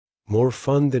More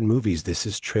fun than movies. This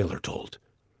is Trailer Told,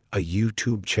 a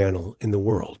YouTube channel in the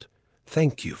world.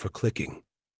 Thank you for clicking.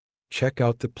 Check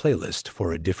out the playlist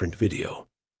for a different video.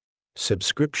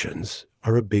 Subscriptions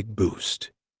are a big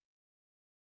boost.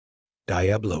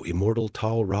 Diablo Immortal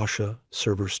Tal Rasha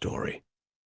server story.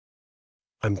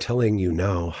 I'm telling you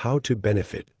now how to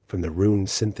benefit from the rune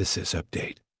synthesis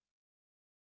update.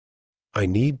 I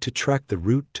need to track the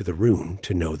route to the rune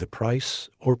to know the price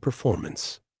or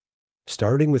performance.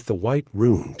 Starting with the white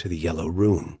rune to the yellow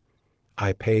rune,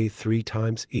 I pay 3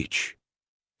 times each.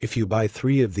 If you buy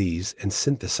 3 of these and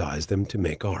synthesize them to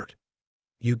make art,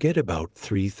 you get about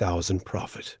 3,000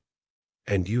 profit.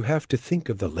 And you have to think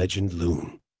of the legend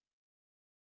rune.